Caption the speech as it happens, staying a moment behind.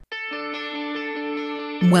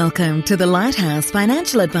Welcome to the Lighthouse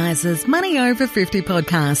Financial Advisors Money Over 50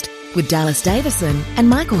 podcast with Dallas Davison and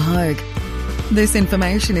Michael Hogue. This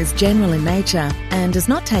information is general in nature and does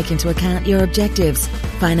not take into account your objectives,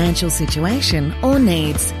 financial situation or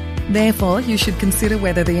needs. Therefore, you should consider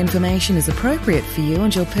whether the information is appropriate for you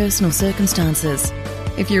and your personal circumstances.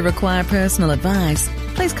 If you require personal advice,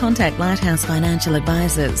 please contact Lighthouse Financial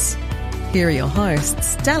Advisors. Here are your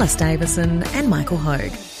hosts, Dallas Davison and Michael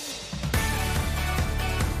Hogue.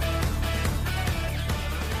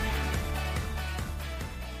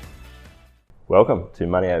 Welcome to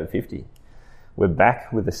Money Over 50. We're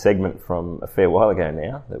back with a segment from a fair while ago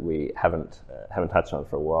now that we haven't touched on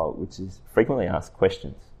for a while, which is frequently asked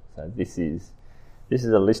questions. So this is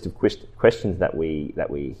a list of questions that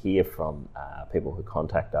we hear from people who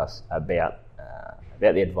contact us about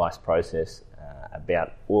the advice process,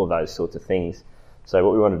 about all of those sorts of things. So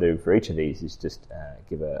what we want to do for each of these is just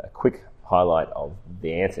give a quick highlight of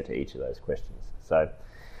the answer to each of those questions. So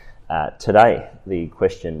today, the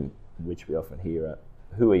question which we often hear,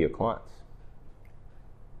 who are your clients?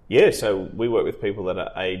 Yeah, so we work with people that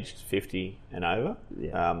are aged 50 and over.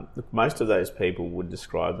 Yeah. Most of those people would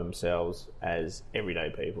describe themselves as everyday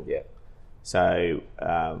people. Yeah. So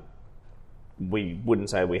we wouldn't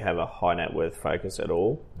say we have a high net worth focus at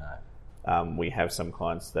all. No. We have some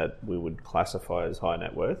clients that we would classify as high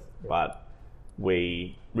net worth, but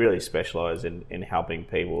we really specialise in helping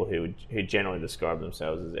people who generally describe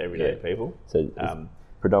themselves as everyday people. So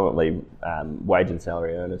predominantly wage and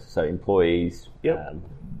salary earners, so employees,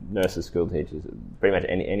 nurses, school teachers, pretty much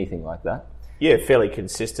anything like that. Yeah, fairly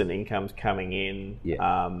consistent incomes coming in.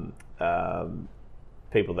 Yeah.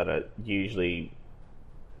 People that are usually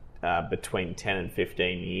between 10 and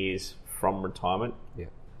 15 years from retirement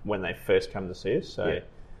when they first come to see us. So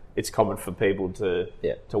it's common for people to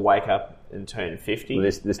wake up and turn 50. Well,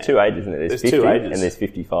 there's two ages, isn't it? There's 50 two ages. And there's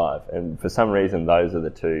 55. And for some reason, those are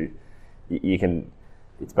the two. You can.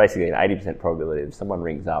 It's basically an 80% probability that if someone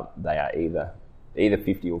rings up, they are either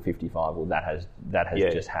 50 or 55, or that has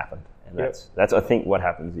just happened. And that's I think what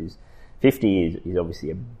happens is 50 is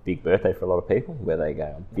obviously a big birthday for a lot of people, where they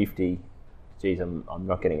go, I'm 50, geez, I'm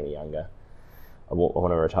not getting any younger. I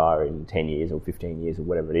want to retire in 10 years or 15 years or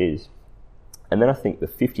whatever it is. And then I think the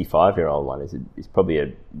 55-year-old one is probably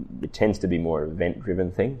it tends to be more an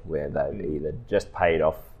event-driven thing, where they've either just paid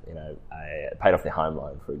off their home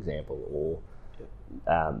loan, for example, or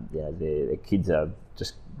their kids are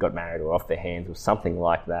just got married or off their hands or something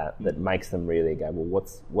like that makes them really go, well,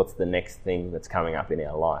 what's the next thing that's coming up in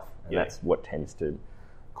our life? And that's what tends to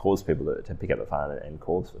cause people to pick up the phone and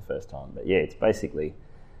call us for the first time. But it's basically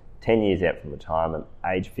 10 years out from retirement,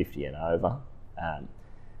 age 50 and over.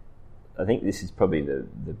 I think this is probably the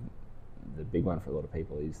big one for a lot of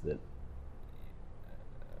people, is that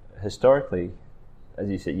historically, as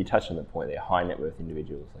you said, you touched on the point there, high net worth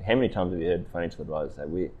individuals. Like, how many times have you heard financial advisors say,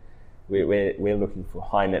 we're looking for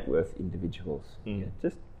high net worth individuals? Yeah,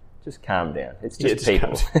 just calm down. It's just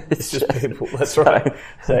people. It's just people. That's right.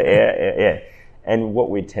 So yeah. And what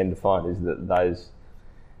we tend to find is that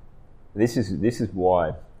this is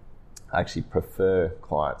why I actually prefer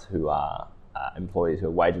clients who are employees who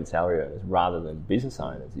are wage and salary earners rather than business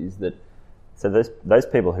owners. Is that so? Those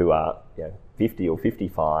people who are 50 or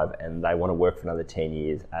 55 and they want to work for another 10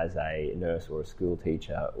 years as a nurse or a school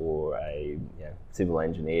teacher or a civil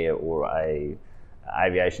engineer or a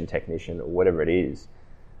aviation technician or whatever it is,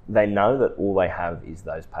 they know that all they have is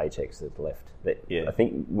those paychecks that's left. I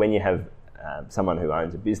think when you have someone who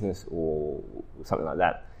owns a business or something like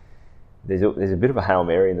that, there's a bit of a Hail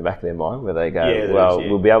Mary in the back of their mind where they go,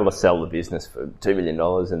 we'll be able to sell the business for $2 million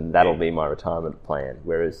and that'll be my retirement plan.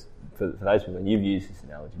 Whereas for those people, and you've used this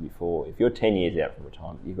analogy before, if you're 10 years out from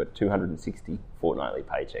retirement, you've got 260 fortnightly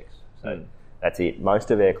paychecks. So that's it.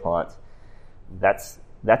 Most of our clients, that's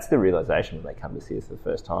the realisation when they come to see us for the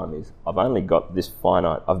first time is, I've only got this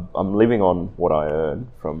finite, I'm living on what I earn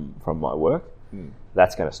from my work.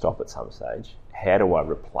 That's going to stop at some stage. How do I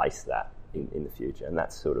replace that in the future? And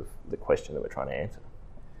that's sort of the question that we're trying to answer.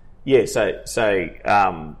 Yeah, so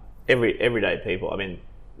everyday people, I mean,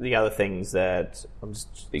 the other things that I'm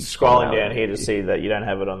just scrolling down here to see that you don't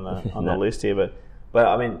have it on the list here, but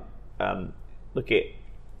I mean, look at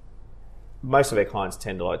most of our clients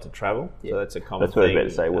tend to like to travel, so that's a common thing. That's what I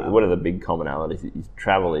was about to say. What are the big commonalities?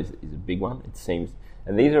 Travel is a big one. It seems,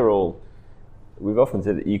 and these are all. We've often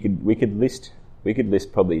said that we could list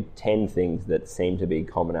probably 10 things that seem to be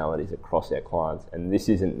commonalities across our clients, and this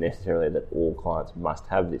isn't necessarily that all clients must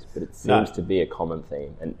have this, but it seems to be a common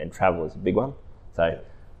theme, and travel is a big one. So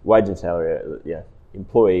wage and salary,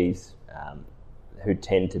 employees who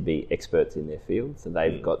tend to be experts in their field. So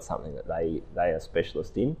they've got something that they are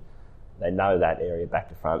specialist in. They know that area back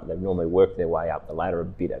to front. They've normally worked their way up the ladder a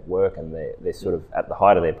bit at work, and they're sort of at the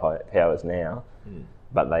height of their powers now.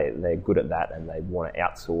 But they're good at that, and they want to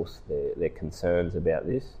outsource their concerns about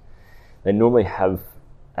this. They normally have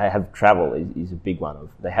travel is a big one.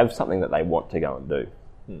 They have something that they want to go and do.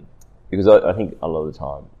 Because I think a lot of the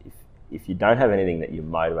time, if you don't have anything that you're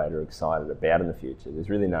motivated or excited about in the future, there's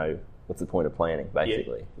really what's the point of planning,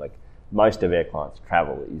 basically? Yeah. Like, most of our clients,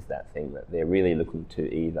 travel is that thing that they're really looking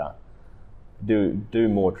to either do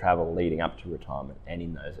more travel leading up to retirement and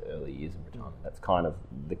in those early years of retirement. That's kind of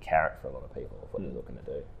the carrot for a lot of people of what they're looking to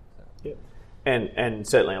do. So. Yeah. And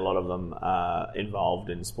certainly a lot of them are involved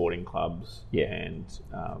in sporting clubs and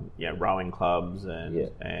rowing clubs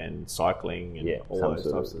and cycling and all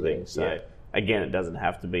those types of things. So again, it doesn't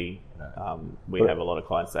have to be. We have a lot of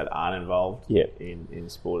clients that aren't involved in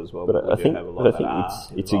sport as well, but we do have a lot that are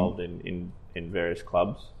involved in various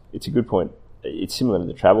clubs. It's a good point. It's similar to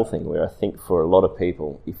the travel thing, where I think for a lot of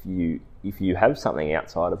people, if you have something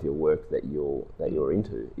outside of your work that you're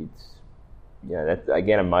into, it's that's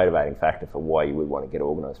again a motivating factor for why you would want to get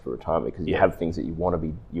organised for retirement, because you have things that you want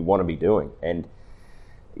to be doing, and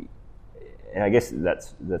I guess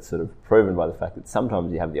that's sort of proven by the fact that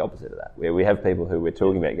sometimes you have the opposite of that, where we have people who we're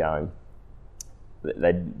talking about going,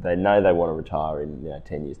 they know they want to retire in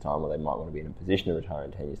 10 years' time, or they might want to be in a position to retire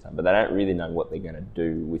in 10 years' time, but they don't really know what they're going to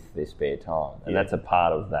do with their spare time, and that's a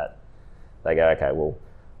part of that. They go, okay, well,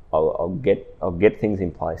 I'll get things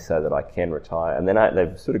in place so that I can retire, and then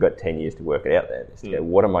they've sort of got 10 years to work it out there. Just go,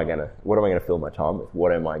 what am I going to fill my time with?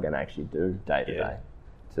 What am I going to actually do day to day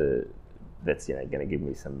that's going to give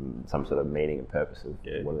me some sort of meaning and purpose of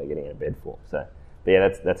what are they getting out of bed for? So,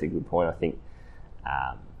 but that's a good point. I think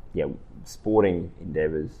sporting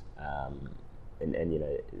endeavours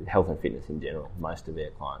and health and fitness in general, most of our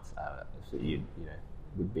clients are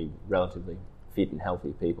would be relatively fit and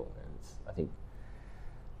healthy people, and I think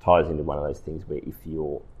ties into one of those things where if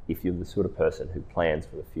you're the sort of person who plans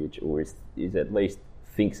for the future, or is at least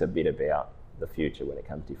thinks a bit about the future when it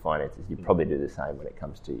comes to your finances, you probably do the same when it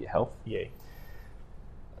comes to your health. Yeah.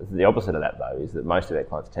 The opposite of that, though, is that most of our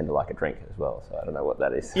clients tend to like a drink as well, so I don't know what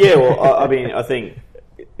that is. Yeah, well, I mean, I think,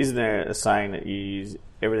 isn't there a saying that you use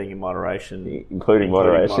everything in moderation? Including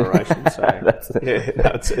moderation. So,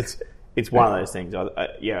 it's one of those things.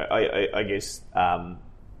 I guess,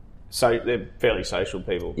 so they're fairly social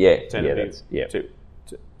people.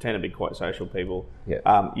 Tend to be quite social people.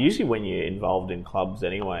 Yeah. Usually when you're involved in clubs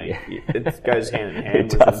anyway, it goes hand in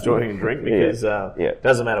hand with enjoying a drink, because it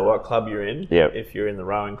doesn't matter what club you're in. If you're in the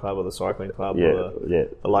rowing club or the cycling club or the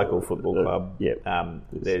local football club,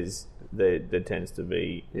 there tends to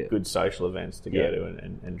be good social events to go to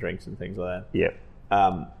and drinks and things like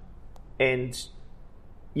that.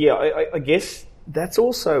 I guess that's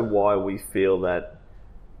also why we feel that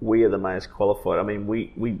we are the most qualified. I mean,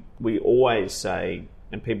 we always say,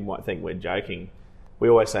 and people might think we're joking, we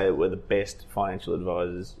always say that we're the best financial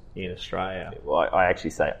advisors in Australia. Well, I actually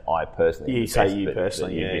say I personally. You say you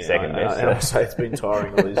personally, you'd be second best. And I say it's been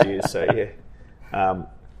tiring all these years, so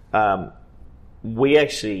we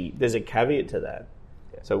actually, there's a caveat to that.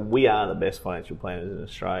 So we are the best financial planners in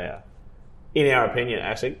Australia, in our opinion,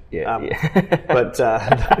 ASIC. But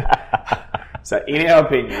so in our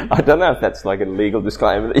opinion, I don't know if that's like a legal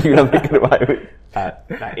disclaimer that you're going to get away with.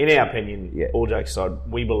 In our opinion, all jokes aside,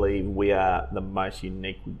 we believe we are the most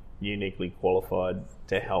uniquely qualified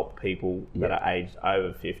to help people that are aged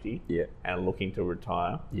over 50 and looking to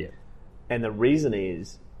retire. And the reason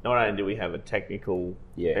is, not only do we have a technical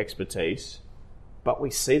expertise, but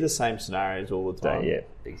we see the same scenarios all the time.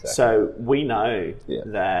 Exactly. So we know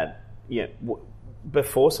that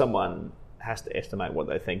before someone has to estimate what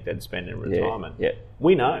they think they'd spend in retirement,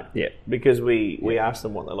 we know, because we ask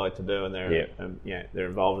them what they like to do, and they're they're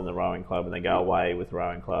involved in the rowing club, and they go away with the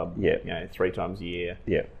rowing club 3 times a year.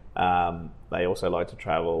 They also like to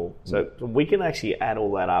travel, so we can actually add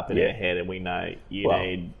all that up in our head, and we know you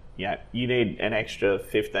need an extra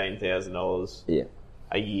 $15,000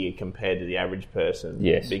 a year compared to the average person,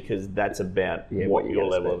 because that's about what your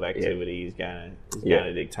level of activity is going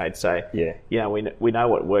to dictate. So, we know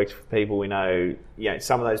what works for people. We know,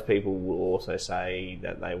 some of those people will also say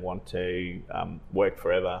that they want to work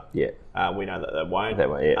forever. We know that they won't.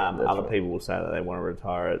 Other people will say that they want to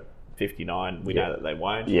retire at 59. We know that they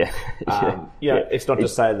won't. It's not to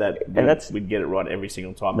say that we'd get it right every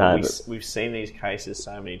single time. No, but we've seen these cases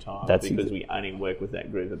so many times because we only work with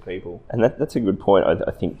that group of people. And that's a good point,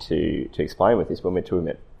 I think, to explain with this when we're talking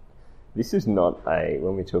about. This is not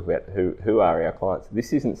when we talk about who are our clients,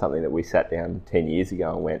 this isn't something that we sat down 10 years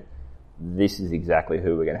ago and went, this is exactly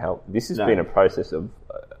who we're going to help. This has been a process of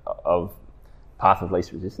path of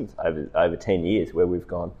least resistance over 10 years where we've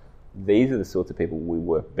gone, these are the sorts of people we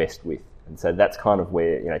work best with. And so that's kind of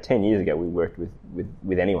where, 10 years ago we worked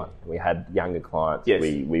with anyone. We had younger clients. Yes.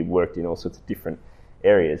 We worked in all sorts of different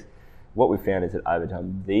areas. What we found is that over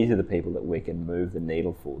time, these are the people that we can move the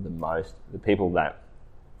needle for the most. The people that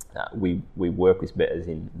we work with, as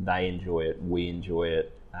in they enjoy it, we enjoy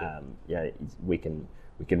it. We can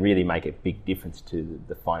really make a big difference to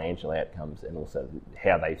the financial outcomes and also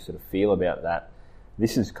how they sort of feel about that.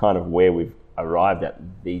 This is kind of where we've arrived at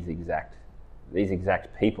these exact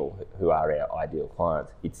people who are our ideal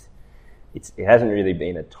clients. It hasn't really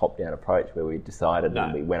been a top-down approach where we decided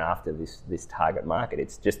and we went after this target market.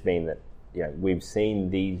 It's just been that we've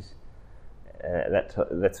seen these. That's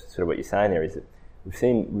sort of what you're saying there, is that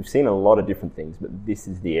we've seen a lot of different things, but this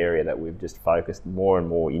is the area that we've just focused more and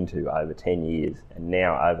more into over 10 years, and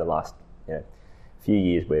now over the last few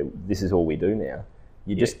years where this is all we do now.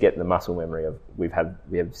 You just get the muscle memory of we have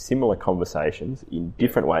similar conversations in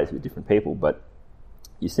different ways with different people, but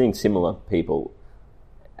you're seeing similar people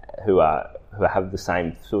who have the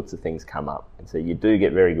same sorts of things come up, and so you do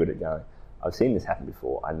get very good at going, I've seen this happen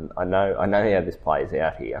before. I know how this plays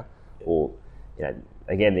out here, or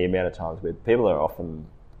again, the amount of times where people are often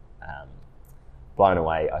blown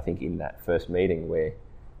away, I think, in that first meeting where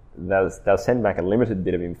they'll send back a limited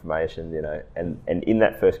bit of information, and in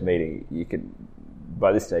that first meeting, you can,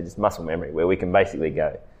 by this stage, it's muscle memory, where we can basically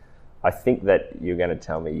go, I think that you're going to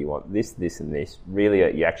tell me you want this, this, and this. Really,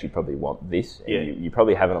 you actually probably want this, and you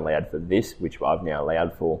probably haven't allowed for this, which I've now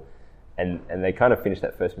allowed for. And they kind of finished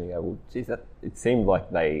that first meeting and go, well, geez, it seemed like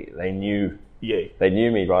they knew they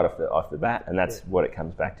knew me right off the bat, and that's what it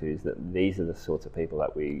comes back to, is that these are the sorts of people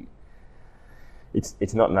that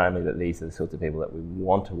it's not only that these are the sorts of people that we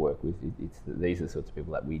want to work with, it's that these are the sorts of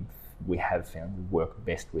people that we have found we work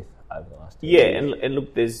best with over the last 2 years. And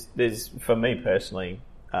look, there's for me personally,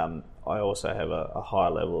 I also have a high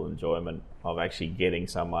level of enjoyment of actually getting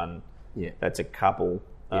someone that's a couple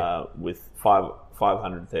with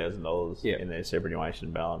 $500,000 in their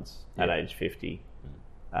superannuation balance at age 50,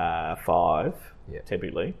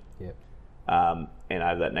 typically, and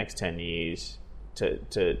over that next 10 years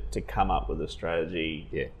to come up with a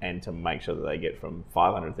strategy and to make sure that they get from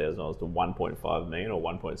 $500,000 to $1.5 million or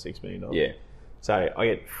 $1.6 million. So I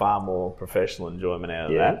get far more professional enjoyment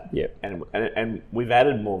out of that. And we've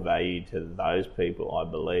added more value to those people, I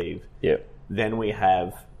believe, than we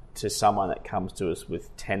have to someone that comes to us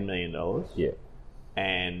with $10 million.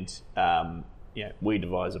 And we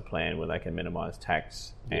devise a plan where they can minimise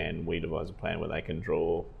tax, and we devise a plan where they can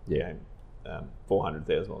draw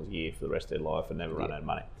 $400,000 a year for the rest of their life and never run out of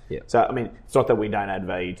money. So, I mean, it's not that we don't add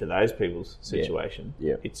value to those people's situation.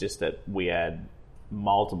 It's just that we add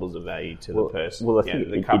multiples of value to the person. Well,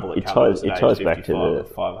 the couple that comes it ties back to the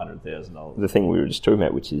 $500,000. The thing we were just talking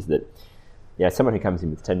about, which is that someone who comes in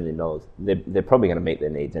with $10 million, they're probably going to meet their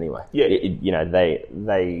needs anyway.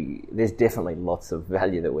 There's definitely lots of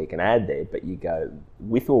value that we can add there, but you go,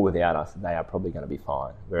 with or without us, they are probably going to be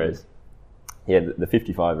fine. Whereas, the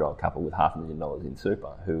 55-year-old couple with $500,000 in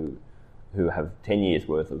super who have 10 years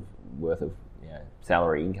worth of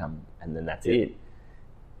salary income, and then that's it.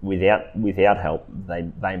 Without help,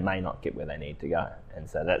 they may not get where they need to go, and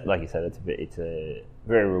so that, like you said, it's a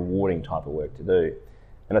very rewarding type of work to do.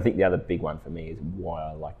 And I think the other big one for me is why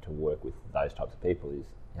I like to work with those types of people is,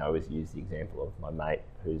 I always use the example of my mate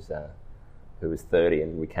who was 30,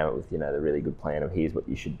 and we came up with the really good plan of here's what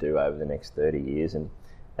you should do over the next 30 years, and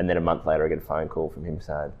then a month later I get a phone call from him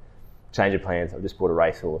saying, change of plans, I've just bought a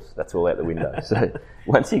racehorse, that's all out the window. So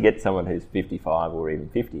once you get someone who's 55 or even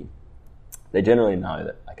 50, they generally know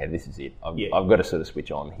that, okay, this is it. I've got to sort of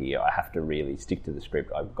switch on here. I have to really stick to the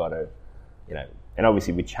script. I've got to, and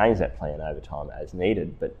obviously we change that plan over time as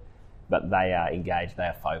needed, but they are engaged, they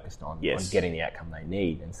are focused on getting the outcome they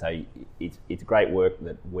need. And so it's great work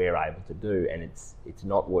that we're able to do, and it's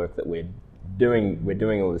not work that we're doing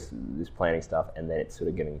all this planning stuff and then it's sort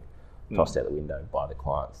of getting tossed out the window by the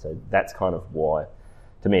client. So that's kind of why,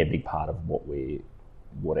 to me, a big part of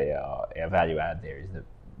what our value add there is that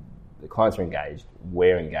the clients are engaged,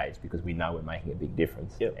 we're engaged because we know we're making a big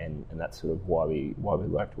difference, and that's sort of why we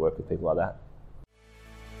like to work with people like that.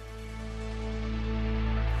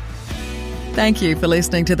 Thank you for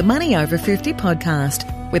listening to the Money Over 50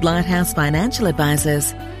 podcast with Lighthouse Financial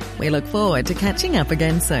Advisors. We look forward to catching up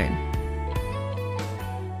again soon.